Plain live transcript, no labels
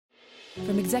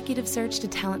From executive search to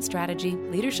talent strategy,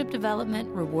 leadership development,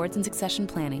 rewards, and succession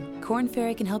planning, Korn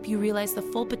Ferry can help you realize the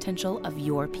full potential of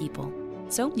your people.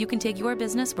 So you can take your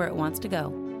business where it wants to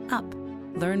go, up.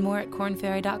 Learn more at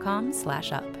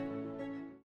kornferry.com/up.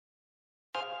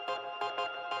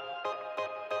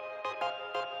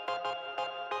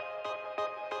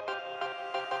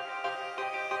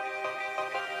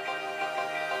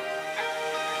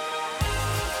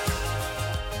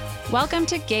 Welcome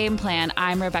to Game Plan.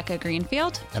 I'm Rebecca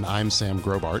Greenfield. And I'm Sam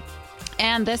Grobart.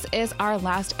 And this is our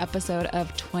last episode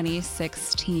of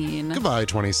 2016. Goodbye,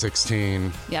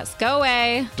 2016. Yes, go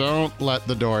away. Don't let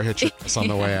the door hit you on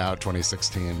the way out,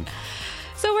 2016.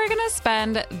 So we're going to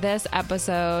spend this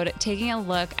episode taking a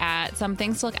look at some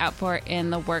things to look out for in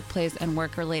the workplace and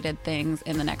work-related things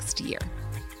in the next year.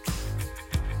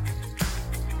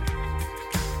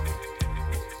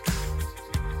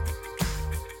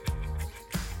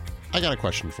 I got a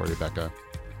question for you, Becca.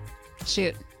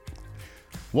 Shoot.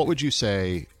 What would you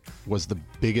say was the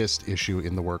biggest issue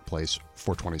in the workplace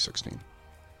for 2016?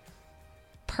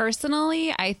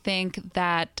 Personally, I think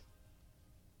that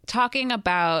talking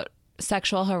about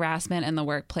sexual harassment in the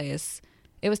workplace,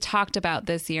 it was talked about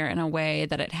this year in a way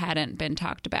that it hadn't been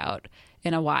talked about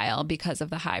in a while because of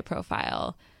the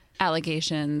high-profile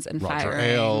allegations and Roger firings.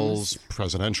 Ailes,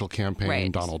 presidential campaign,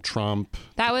 Right. Donald Trump.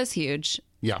 That was huge.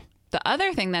 Yeah. The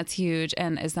other thing that's huge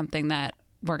and is something that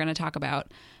we're going to talk about,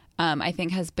 I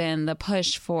think, has been the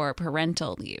push for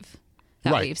parental leave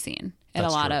that Right. we've seen in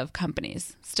That's a lot true. of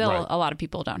companies. Still, Right. a lot of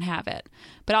people don't have it.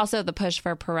 But also the push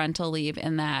for parental leave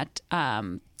in that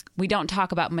we don't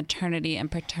talk about maternity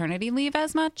and paternity leave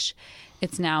as much.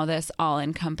 It's now this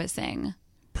all-encompassing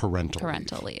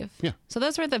Parental leave. Yeah. So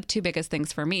those were the two biggest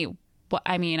things for me. Well,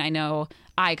 I mean, I know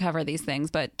I cover these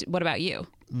things, but what about you?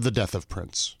 The death of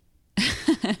Prince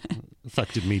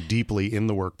affected me deeply in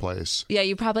the workplace. Yeah,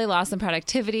 you probably lost some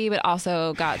productivity, but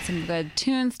also got some good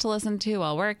tunes to listen to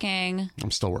while working.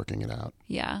 I'm still working it out.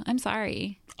 Yeah, I'm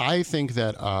sorry. I think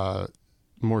that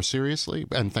more seriously,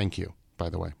 and thank you, by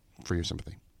the way, for your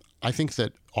sympathy. I think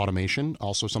that automation,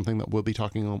 also something that we'll be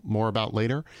talking more about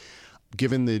later,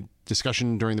 given the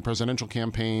discussion during the presidential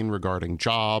campaign regarding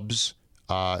jobs,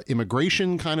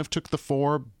 immigration kind of took the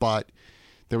fore, but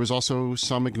there was also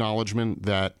some acknowledgement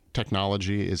that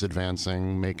technology is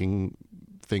advancing, making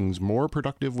things more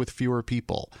productive with fewer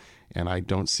people. And I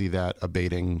don't see that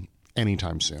abating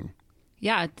anytime soon.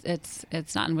 Yeah, it's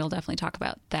not, and we'll definitely talk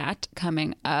about that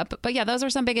coming up. But yeah, those are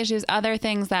some big issues. Other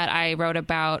things that I wrote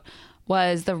about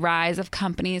was the rise of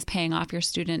companies paying off your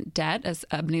student debt as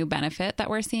a new benefit that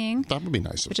we're seeing. That would be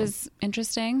nice. Which is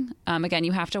interesting. Again,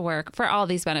 you have to work for all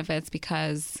these benefits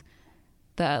because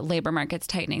the labor market's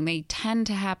tightening. They tend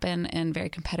to happen in very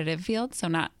competitive fields, so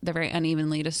they're very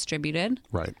unevenly distributed.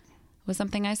 Right. Was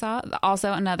something I saw.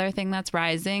 Also, another thing that's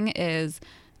rising is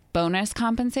bonus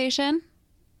compensation.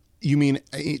 You mean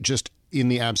just in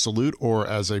the absolute or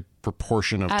as a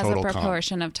proportion of total comp? As a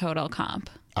proportion of total comp.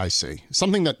 I see.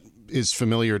 Something that is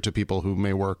familiar to people who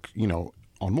may work,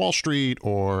 on Wall Street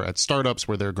or at startups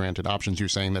where they're granted options. You're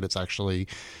saying that it's actually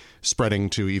spreading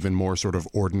to even more sort of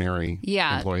ordinary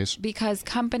employees? Because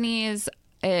companies,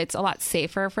 it's a lot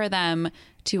safer for them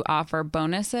to offer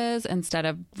bonuses instead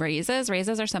of raises.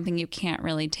 Raises are something you can't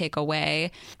really take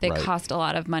away. They Right. cost a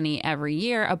lot of money every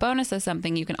year. A bonus is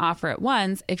something you can offer at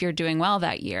once if you're doing well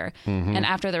that year. Mm-hmm. And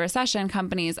after the recession,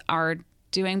 companies are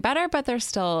doing better, but they're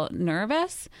still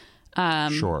nervous.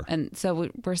 Sure. And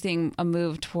so we're seeing a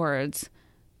move towards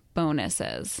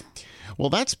bonuses. Well,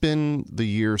 that's been the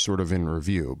year sort of in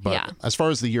review. But Yeah. as far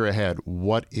as the year ahead,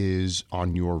 what is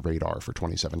on your radar for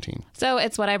 2017? So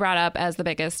it's what I brought up as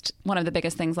one of the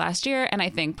biggest things last year. And I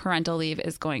think parental leave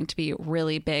is going to be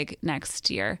really big next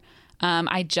year.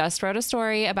 I just wrote a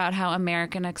story about how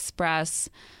American Express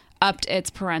upped its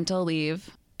parental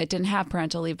leave. It didn't have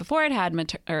parental leave before. It had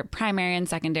primary and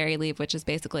secondary leave, which is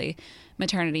basically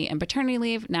maternity and paternity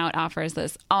leave. Now it offers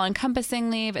this all-encompassing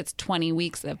leave. It's 20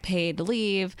 weeks of paid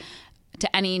leave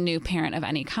to any new parent of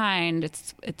any kind.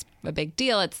 It's a big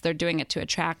deal. They're doing it to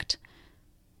attract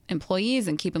employees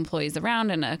and keep employees around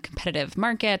in a competitive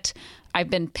market. I've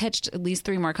been pitched at least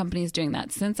 3 more companies doing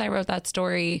that since I wrote that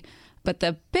story. But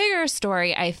the bigger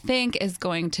story, I think, is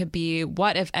going to be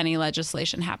what, if any,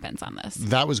 legislation happens on this.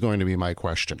 That was going to be my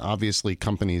question. Obviously,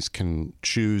 companies can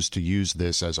choose to use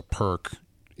this as a perk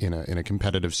in a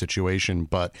competitive situation,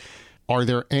 but are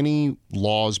there any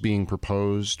laws being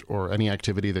proposed or any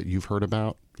activity that you've heard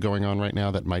about going on right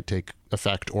now that might take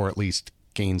effect or at least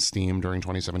gain steam during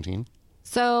 2017?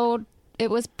 So it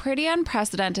was pretty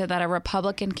unprecedented that a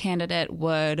Republican candidate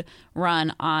would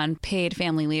run on paid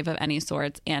family leave of any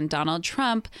sorts. And Donald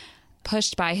Trump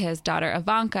pushed by his daughter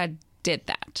Ivanka, did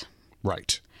that.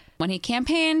 Right. When he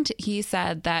campaigned, he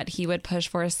said that he would push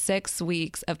for 6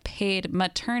 weeks of paid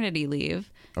maternity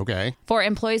leave Okay. for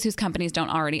employees whose companies don't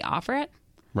already offer it.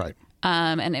 Right.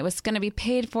 And it was going to be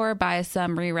paid for by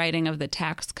some rewriting of the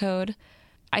tax code.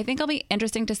 I think it'll be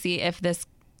interesting to see if this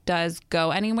does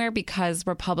go anywhere because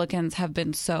Republicans have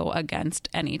been so against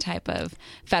any type of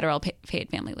federal paid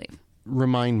family leave.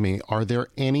 Remind me, are there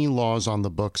any laws on the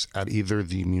books at either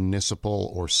the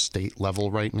municipal or state level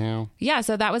right now? Yeah,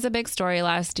 so that was a big story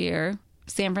last year.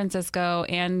 San Francisco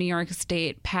and New York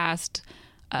State passed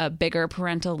bigger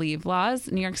parental leave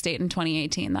laws. New York State in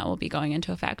 2018, that will be going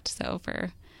into effect. So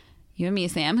for you and me,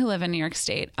 Sam, who live in New York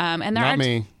State. And there Not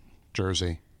me,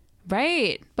 Jersey.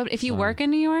 Right. But if you work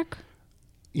in New York?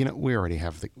 You know, we already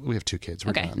have we have 2 kids.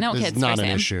 We're Okay, done. no This kids is not for an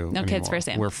Sam. issue No kids anymore. for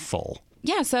Sam. We're full.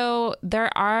 Yeah, so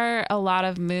there are a lot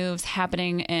of moves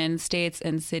happening in states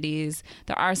and cities.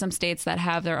 There are some states that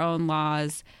have their own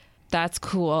laws. That's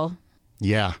cool.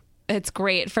 Yeah. It's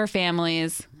great for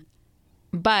families,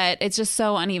 but it's just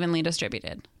so unevenly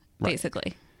distributed,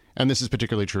 basically. And this is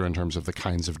particularly true in terms of the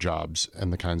kinds of jobs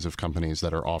and the kinds of companies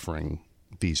that are offering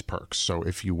these perks. So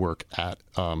if you work at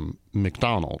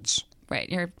McDonald's, Right,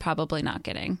 you're probably not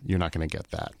getting you're not going to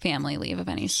get that. family leave of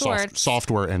any sort.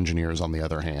 Software engineers, on the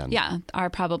other hand, Yeah, are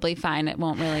probably fine. It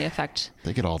won't really affect.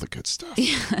 they get all the good stuff.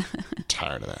 I'm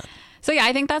tired of that. So yeah,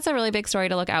 I think that's a really big story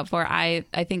to look out for. I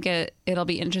think it'll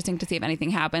be interesting to see if anything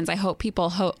happens. I hope people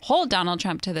hold Donald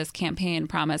Trump to this campaign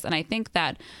promise, and I think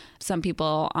that some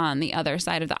people on the other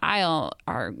side of the aisle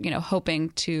are, hoping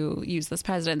to use this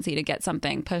presidency to get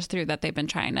something pushed through that they've been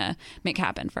trying to make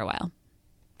happen for a while.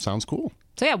 Sounds cool.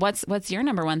 So yeah, what's your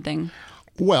number one thing?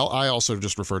 Well, I also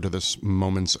just referred to this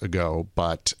moments ago,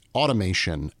 but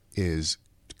automation is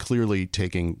clearly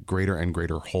taking greater and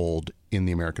greater hold in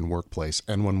the American workplace.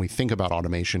 And when we think about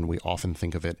automation, we often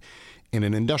think of it in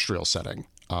an industrial setting,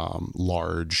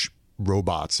 large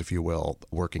robots, if you will,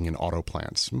 working in auto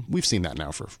plants. We've seen that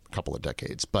now for a couple of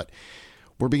decades, but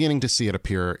we're beginning to see it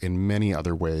appear in many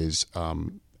other ways.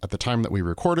 At the time that we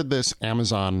recorded this,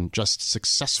 Amazon just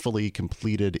successfully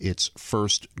completed its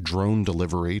first drone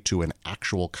delivery to an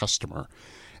actual customer.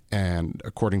 And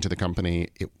according to the company,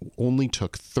 it only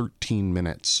took 13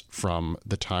 minutes from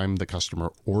the time the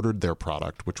customer ordered their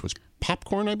product, which was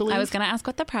popcorn, I believe. I was going to ask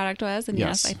what the product was, and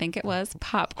yes, I think it was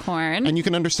popcorn. And you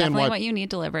can understand Definitely why. what you need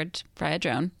delivered by a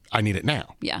drone. I need it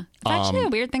now. Yeah. It's actually a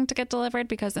weird thing to get delivered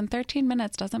because in 13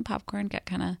 minutes, doesn't popcorn get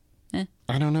kind of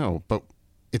I don't know, but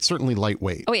it's certainly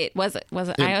lightweight. Oh, wait, was it?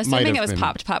 I was assuming it was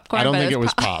popped popcorn. I don't but think it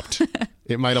was popped.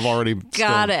 It might have already.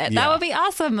 Got it. Yeah. That would be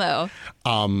awesome, though.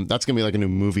 That's going to be like a new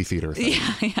movie theater thing.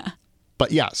 Yeah.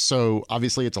 But yeah, so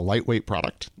obviously it's a lightweight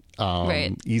product.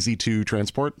 Right. Easy to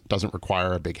transport, doesn't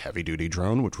require a big heavy duty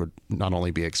drone, which would not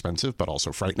only be expensive, but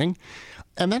also frightening.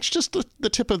 And that's just the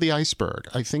tip of the iceberg.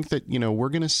 I think that, we're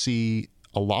going to see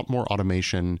a lot more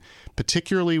automation,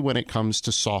 particularly when it comes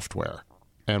to software.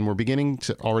 And we're beginning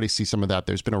to already see some of that.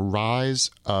 There's been a rise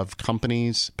of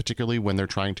companies, particularly when they're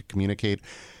trying to communicate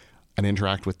and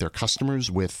interact with their customers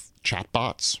with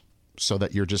chatbots, so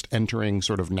that you're just entering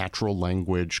sort of natural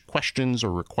language questions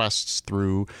or requests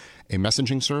through a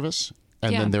messaging service.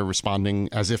 And then they're responding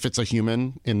as if it's a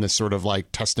human in this sort of like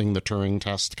testing the Turing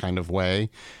test kind of way.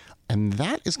 And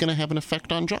that is going to have an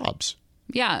effect on jobs.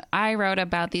 Yeah. I wrote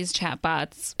about these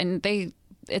chatbots, and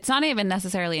it's not even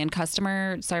necessarily in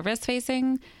customer service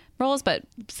facing roles, but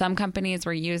some companies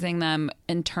were using them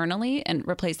internally and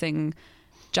replacing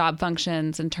job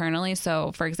functions internally.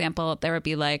 So for example, there would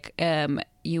be like,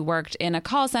 you worked in a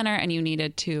call center and you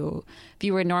needed to, if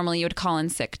you were normally, you would call in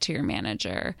sick to your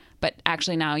manager, but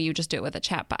actually now you just do it with a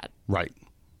chatbot. Right.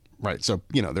 So,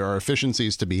 there are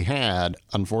efficiencies to be had,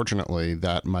 unfortunately,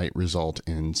 that might result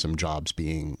in some jobs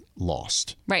being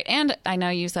lost. Right. And I know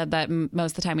you said that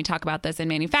most of the time we talk about this in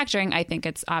manufacturing. I think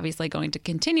it's obviously going to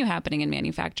continue happening in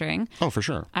manufacturing. Oh, for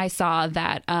sure. I saw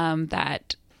that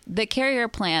that the Carrier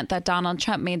plant that Donald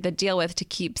Trump made the deal with to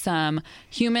keep some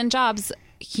human jobs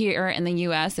here in the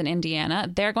U.S. and Indiana,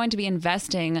 they're going to be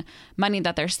investing money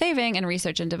that they're saving in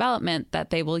research and development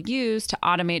that they will use to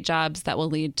automate jobs that will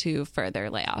lead to further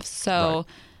layoffs. So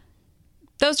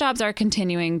those jobs are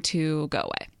continuing to go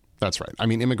away. That's right. I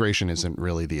mean, immigration isn't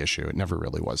really the issue. It never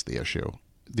really was the issue.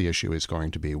 The issue is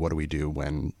going to be, what do we do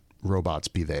when robots,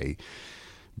 be they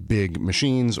big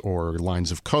machines or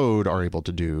lines of code, are able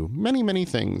to do many, many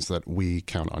things that we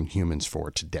count on humans for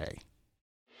today.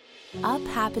 Up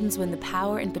happens when the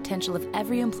power and potential of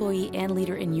every employee and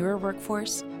leader in your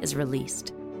workforce is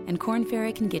released. And Korn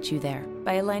Ferry can get you there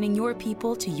by aligning your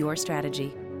people to your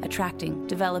strategy, attracting,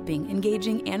 developing,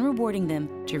 engaging, and rewarding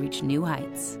them to reach new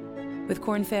heights. With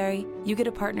Korn Ferry, you get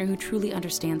a partner who truly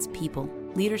understands people,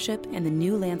 leadership, and the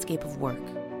new landscape of work.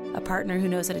 A partner who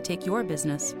knows how to take your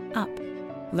business up.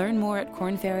 Learn more at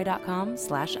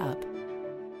kornferry.com/up.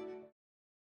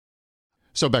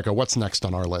 So, Becca, what's next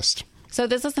on our list? So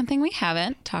this is something we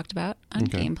haven't talked about on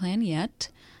Okay. Game Plan yet,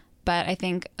 but I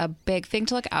think a big thing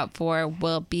to look out for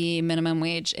will be minimum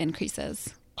wage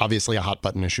increases. Obviously, a hot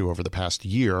button issue over the past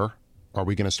year. Are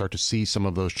we going to start to see some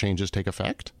of those changes take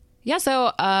effect? Yeah,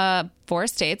 so 4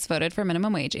 states voted for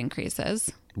minimum wage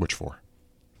increases. Which 4?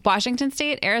 Washington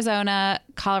State, Arizona,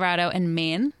 Colorado, and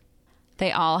Maine.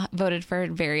 They all voted for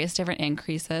various different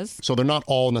increases. So they're not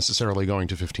all necessarily going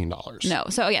to $15. No.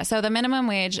 So the minimum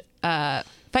wage,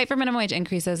 fight for minimum wage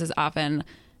increases is often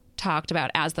talked about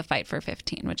as the fight for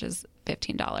 15, which is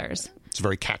 $15. It's a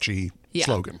very catchy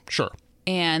slogan. Sure.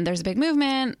 And there's a big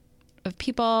movement of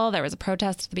people. There was a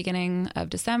protest at the beginning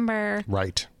of December.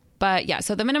 Right. But yeah,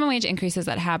 so the minimum wage increases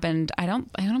that happened, I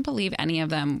don't believe any of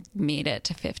them made it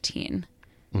to 15.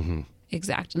 Mm-hmm.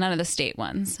 Exact. None of the state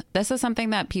ones. This is something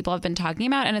that people have been talking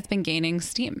about, and it's been gaining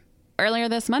steam. Earlier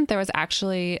this month, there was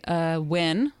actually a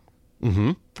win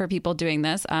for people doing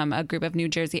this. A group of New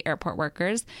Jersey airport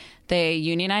workers, they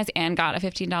unionized and got a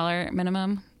 $15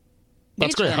 minimum.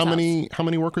 That's great. How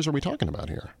many workers are we talking about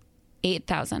here?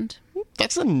 8,000.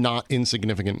 That's a not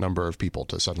insignificant number of people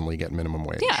to suddenly get minimum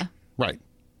wage. Yeah. Right.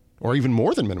 Or even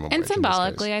more than minimum wage. And in this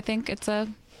symbolically, case. I think it's a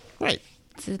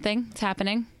thing. It's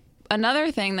happening.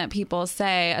 Another thing that people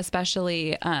say,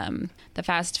 especially the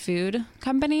fast food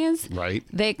companies, Right.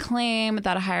 they claim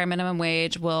that a higher minimum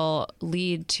wage will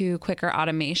lead to quicker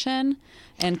automation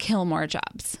and kill more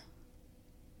jobs.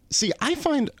 See, I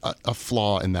find a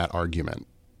flaw in that argument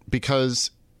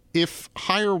because if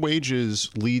higher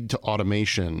wages lead to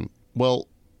automation, well,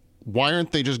 why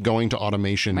aren't they just going to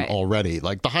automation already?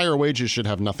 Like the higher wages should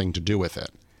have nothing to do with it.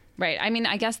 Right. I mean,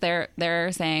 I guess they're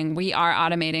saying we are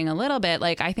automating a little bit.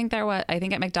 Like I think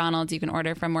at McDonald's you can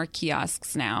order from more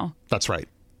kiosks now. That's right.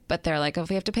 But they're like, if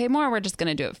we have to pay more, we're just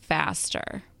going to do it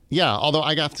faster. Yeah, although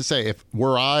I have to say, if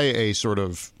were I a sort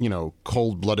of,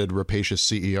 cold-blooded, rapacious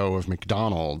CEO of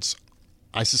McDonald's,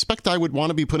 I suspect I would want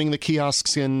to be putting the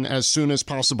kiosks in as soon as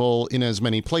possible in as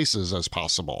many places as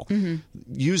possible. Mm-hmm.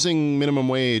 Using minimum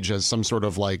wage as some sort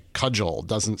of like cudgel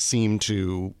doesn't seem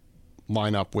to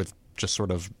line up with just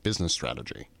sort of business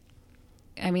strategy.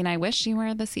 I mean, I wish you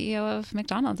were the CEO of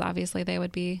McDonald's. Obviously, they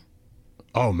would be.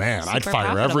 Oh, man, I'd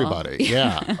fire profitable. everybody.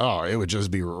 Yeah. Oh, it would just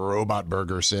be Robot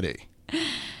Burger City.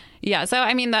 Yeah. So,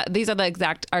 I mean, these are the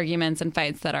exact arguments and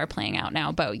fights that are playing out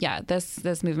now. But yeah, this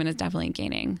movement is definitely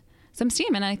gaining some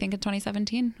steam. And I think in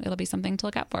 2017, it'll be something to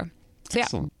look out for. So, yeah.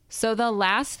 Excellent. So the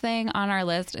last thing on our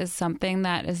list is something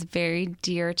that is very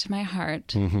dear to my heart.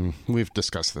 Mm-hmm. We've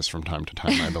discussed this from time to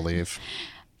time, I believe.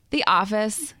 The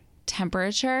office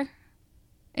temperature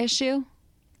issue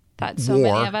that so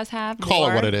war. many of us have. Call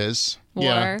War. it what it is. War.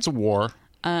 Yeah, it's a war.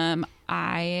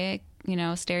 I,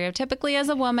 stereotypically as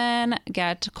a woman,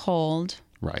 get cold.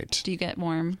 Right. Do you get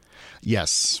warm?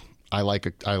 Yes. I like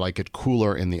it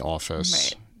cooler in the office.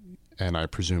 Right. And I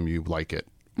presume you like it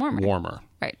warmer.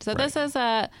 Right. So this is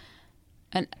a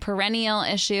perennial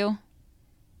issue.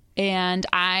 And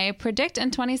I predict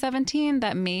in 2017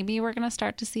 that maybe we're going to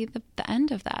start to see the end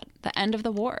of that, the end of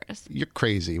the wars. You're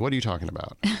crazy. What are you talking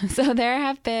about? So there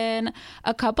have been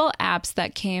a couple apps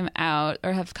that came out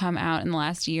or have come out in the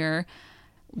last year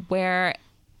where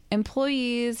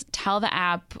employees tell the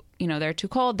app, they're too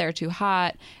cold, they're too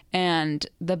hot, and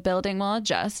the building will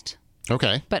adjust.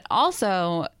 Okay. But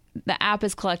also the app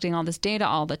is collecting all this data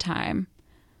all the time.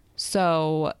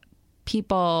 So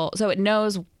it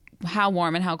knows how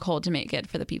warm and how cold to make it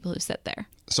for the people who sit there.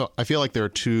 So I feel like there are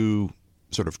two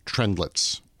sort of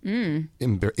trendlets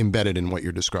embedded in what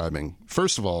you're describing.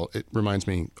 First of all, it reminds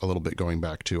me a little bit going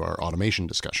back to our automation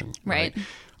discussion. Right.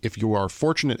 If you are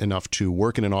fortunate enough to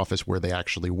work in an office where they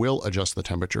actually will adjust the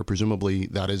temperature, presumably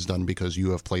that is done because you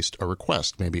have placed a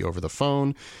request, maybe over the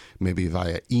phone, maybe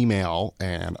via email,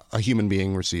 and a human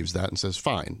being receives that and says,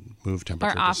 fine, move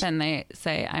temperature. Or often they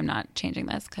say, I'm not changing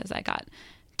this because I got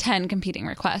 10 competing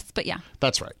requests. But yeah.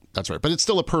 That's right. But it's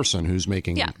still a person who's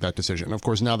making that decision. Of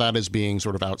course, now that is being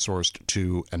sort of outsourced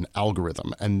to an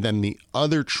algorithm. And then the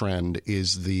other trend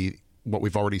is what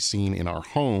we've already seen in our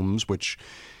homes, which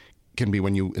can be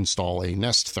when you install a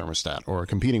Nest thermostat or a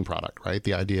competing product, right?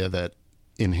 The idea that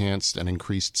enhanced and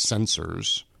increased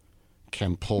sensors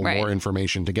can pull more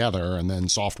information together, and then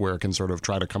software can sort of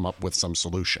try to come up with some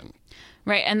solution.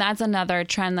 Right. And that's another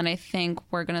trend that I think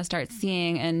we're going to start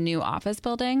seeing in new office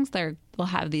buildings. They'll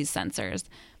have these sensors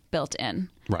built in.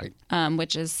 Right.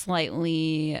 Which is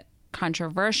slightly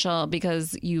controversial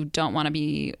because you don't want to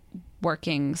be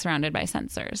working surrounded by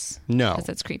sensors. No. Because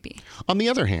it's creepy. On the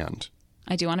other hand,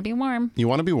 I do want to be warm. you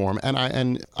want to be warm,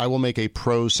 and I will make a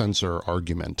pro sensor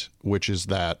argument, which is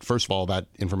that, first of all, that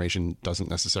information doesn't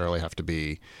necessarily have to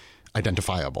be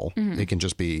identifiable. It can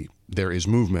just be, there is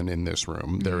movement in this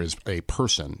room. There is a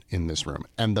person in this room.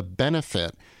 And the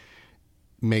benefit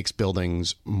makes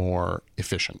buildings more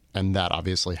efficient. And that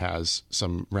obviously has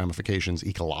some ramifications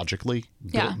ecologically.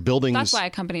 Yeah. Buildings. That's why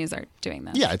companies are doing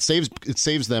this. Yeah, it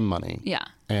saves them money. Yeah.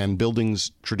 And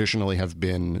buildings traditionally have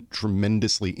been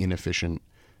tremendously inefficient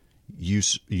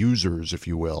users, if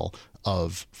you will,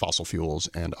 of fossil fuels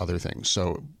and other things.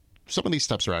 So some of these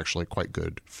steps are actually quite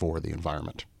good for the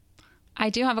environment. I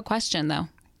do have a question, though.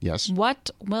 Yes. What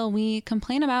will we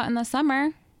complain about in the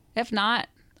summer, if not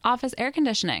office air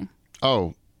conditioning?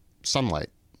 Oh, sunlight.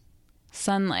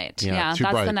 Sunlight. Yeah, too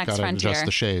that's bright. the next Gotta frontier. adjust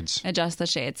the shades. Adjust the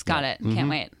shades. Got it. Can't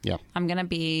wait. Yeah. I'm going to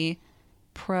be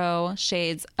pro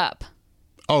shades up.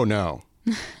 Oh, no.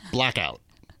 Blackout.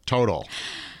 Total.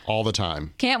 All the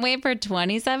time. Can't wait for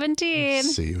 2017.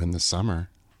 See you in the summer.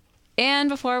 And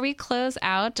before we close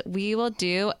out, we will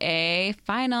do a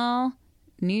final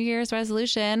New Year's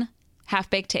resolution,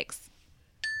 half-baked takes.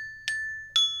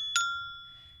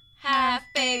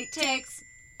 Half-baked takes.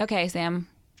 Okay, Sam,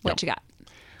 what you got?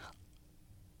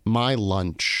 My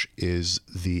lunch is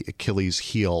the Achilles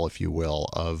heel, if you will,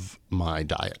 of my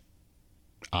diet.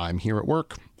 I'm here at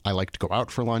work. I like to go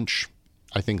out for lunch.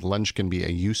 I think lunch can be a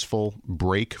useful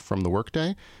break from the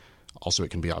workday. Also, it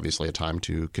can be obviously a time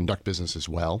to conduct business as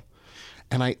well.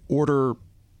 And I order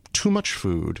too much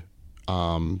food.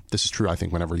 This is true, I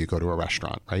think, whenever you go to a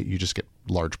restaurant, right? You just get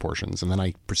large portions, and then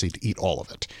I proceed to eat all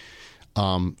of it.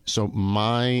 So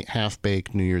my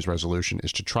half-baked New Year's resolution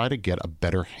is to try to get a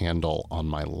better handle on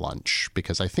my lunch,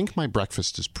 because I think my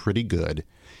breakfast is pretty good,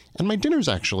 and my dinners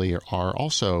actually are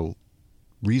also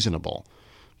reasonable,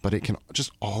 but it can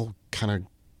just all kind of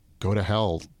go to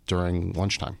hell during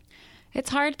lunchtime. It's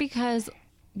hard because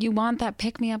you want that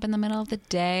pick-me-up in the middle of the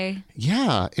day.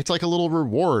 Yeah, it's like a little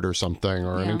reward or something,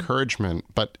 or an Yeah. encouragement,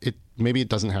 but maybe it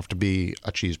doesn't have to be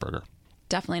a cheeseburger.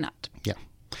 Definitely not. Yeah.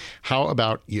 How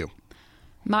about you?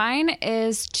 Mine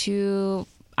is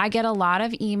I get a lot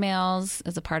of emails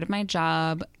as a part of my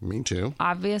job. Me too.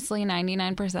 Obviously,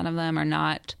 99% of them are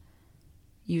not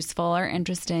useful or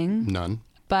interesting, None.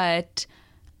 but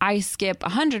I skip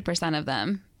 100% of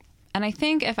them. And I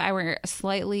think if I were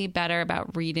slightly better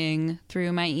about reading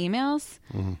through my emails,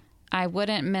 I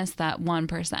wouldn't miss that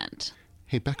 1%.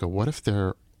 Hey, Becca, what if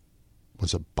there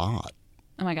was a bot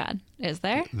Oh my God. Is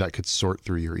there? that could sort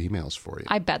through your emails for you?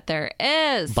 I bet there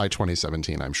is. By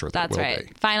 2017, I'm sure that That's will right.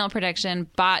 be. Final prediction,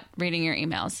 bot reading your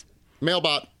emails.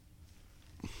 Mailbot.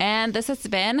 And this has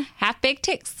been Half-Baked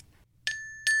Takes.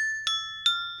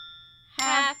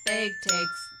 Half-Baked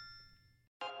Takes.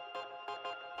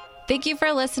 Thank you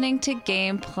for listening to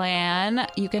Game Plan.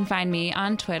 You can find me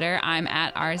on Twitter. I'm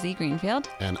at RZ Greenfield.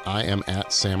 And I am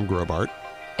at Sam Grobart.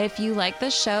 If you like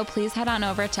this show, please head on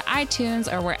over to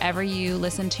iTunes or wherever you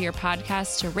listen to your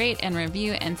podcast to rate and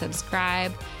review and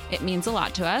subscribe. It means a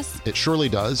lot to us. It surely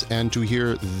does. And to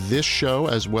hear this show,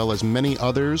 as well as many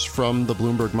others from the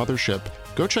Bloomberg Mothership,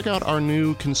 go check out our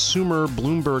new consumer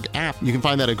Bloomberg app. You can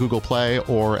find that at Google Play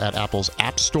or at Apple's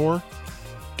App Store.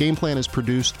 Game Plan is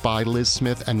produced by Liz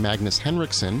Smith and Magnus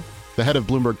Henriksen. The head of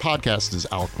Bloomberg Podcast is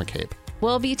Alec McCabe.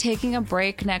 We'll be taking a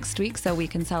break next week so we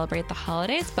can celebrate the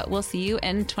holidays, but we'll see you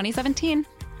in 2017.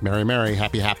 Merry, merry,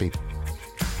 happy, happy.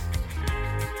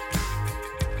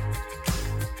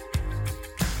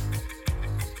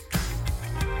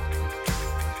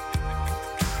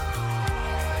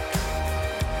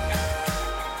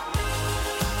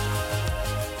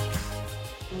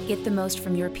 Get the most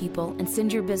from your people and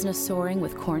send your business soaring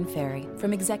with Korn Ferry.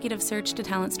 From executive search to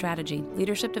talent strategy,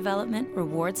 leadership development,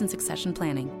 rewards, and succession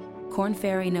planning, Korn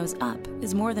Ferry knows up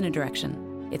is more than a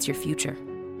direction. It's your future.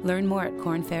 Learn more at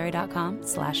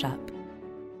kornferry.com/up.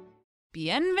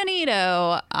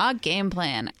 Bienvenido a Game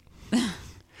Plan.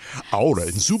 Ahora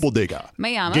en su bodega.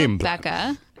 Me llamo Game Plan.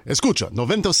 Becca. Escucha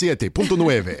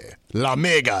 97.9 La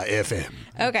Mega FM.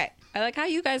 Okay. I like how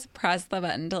you guys press the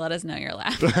button to let us know you're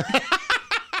laughing.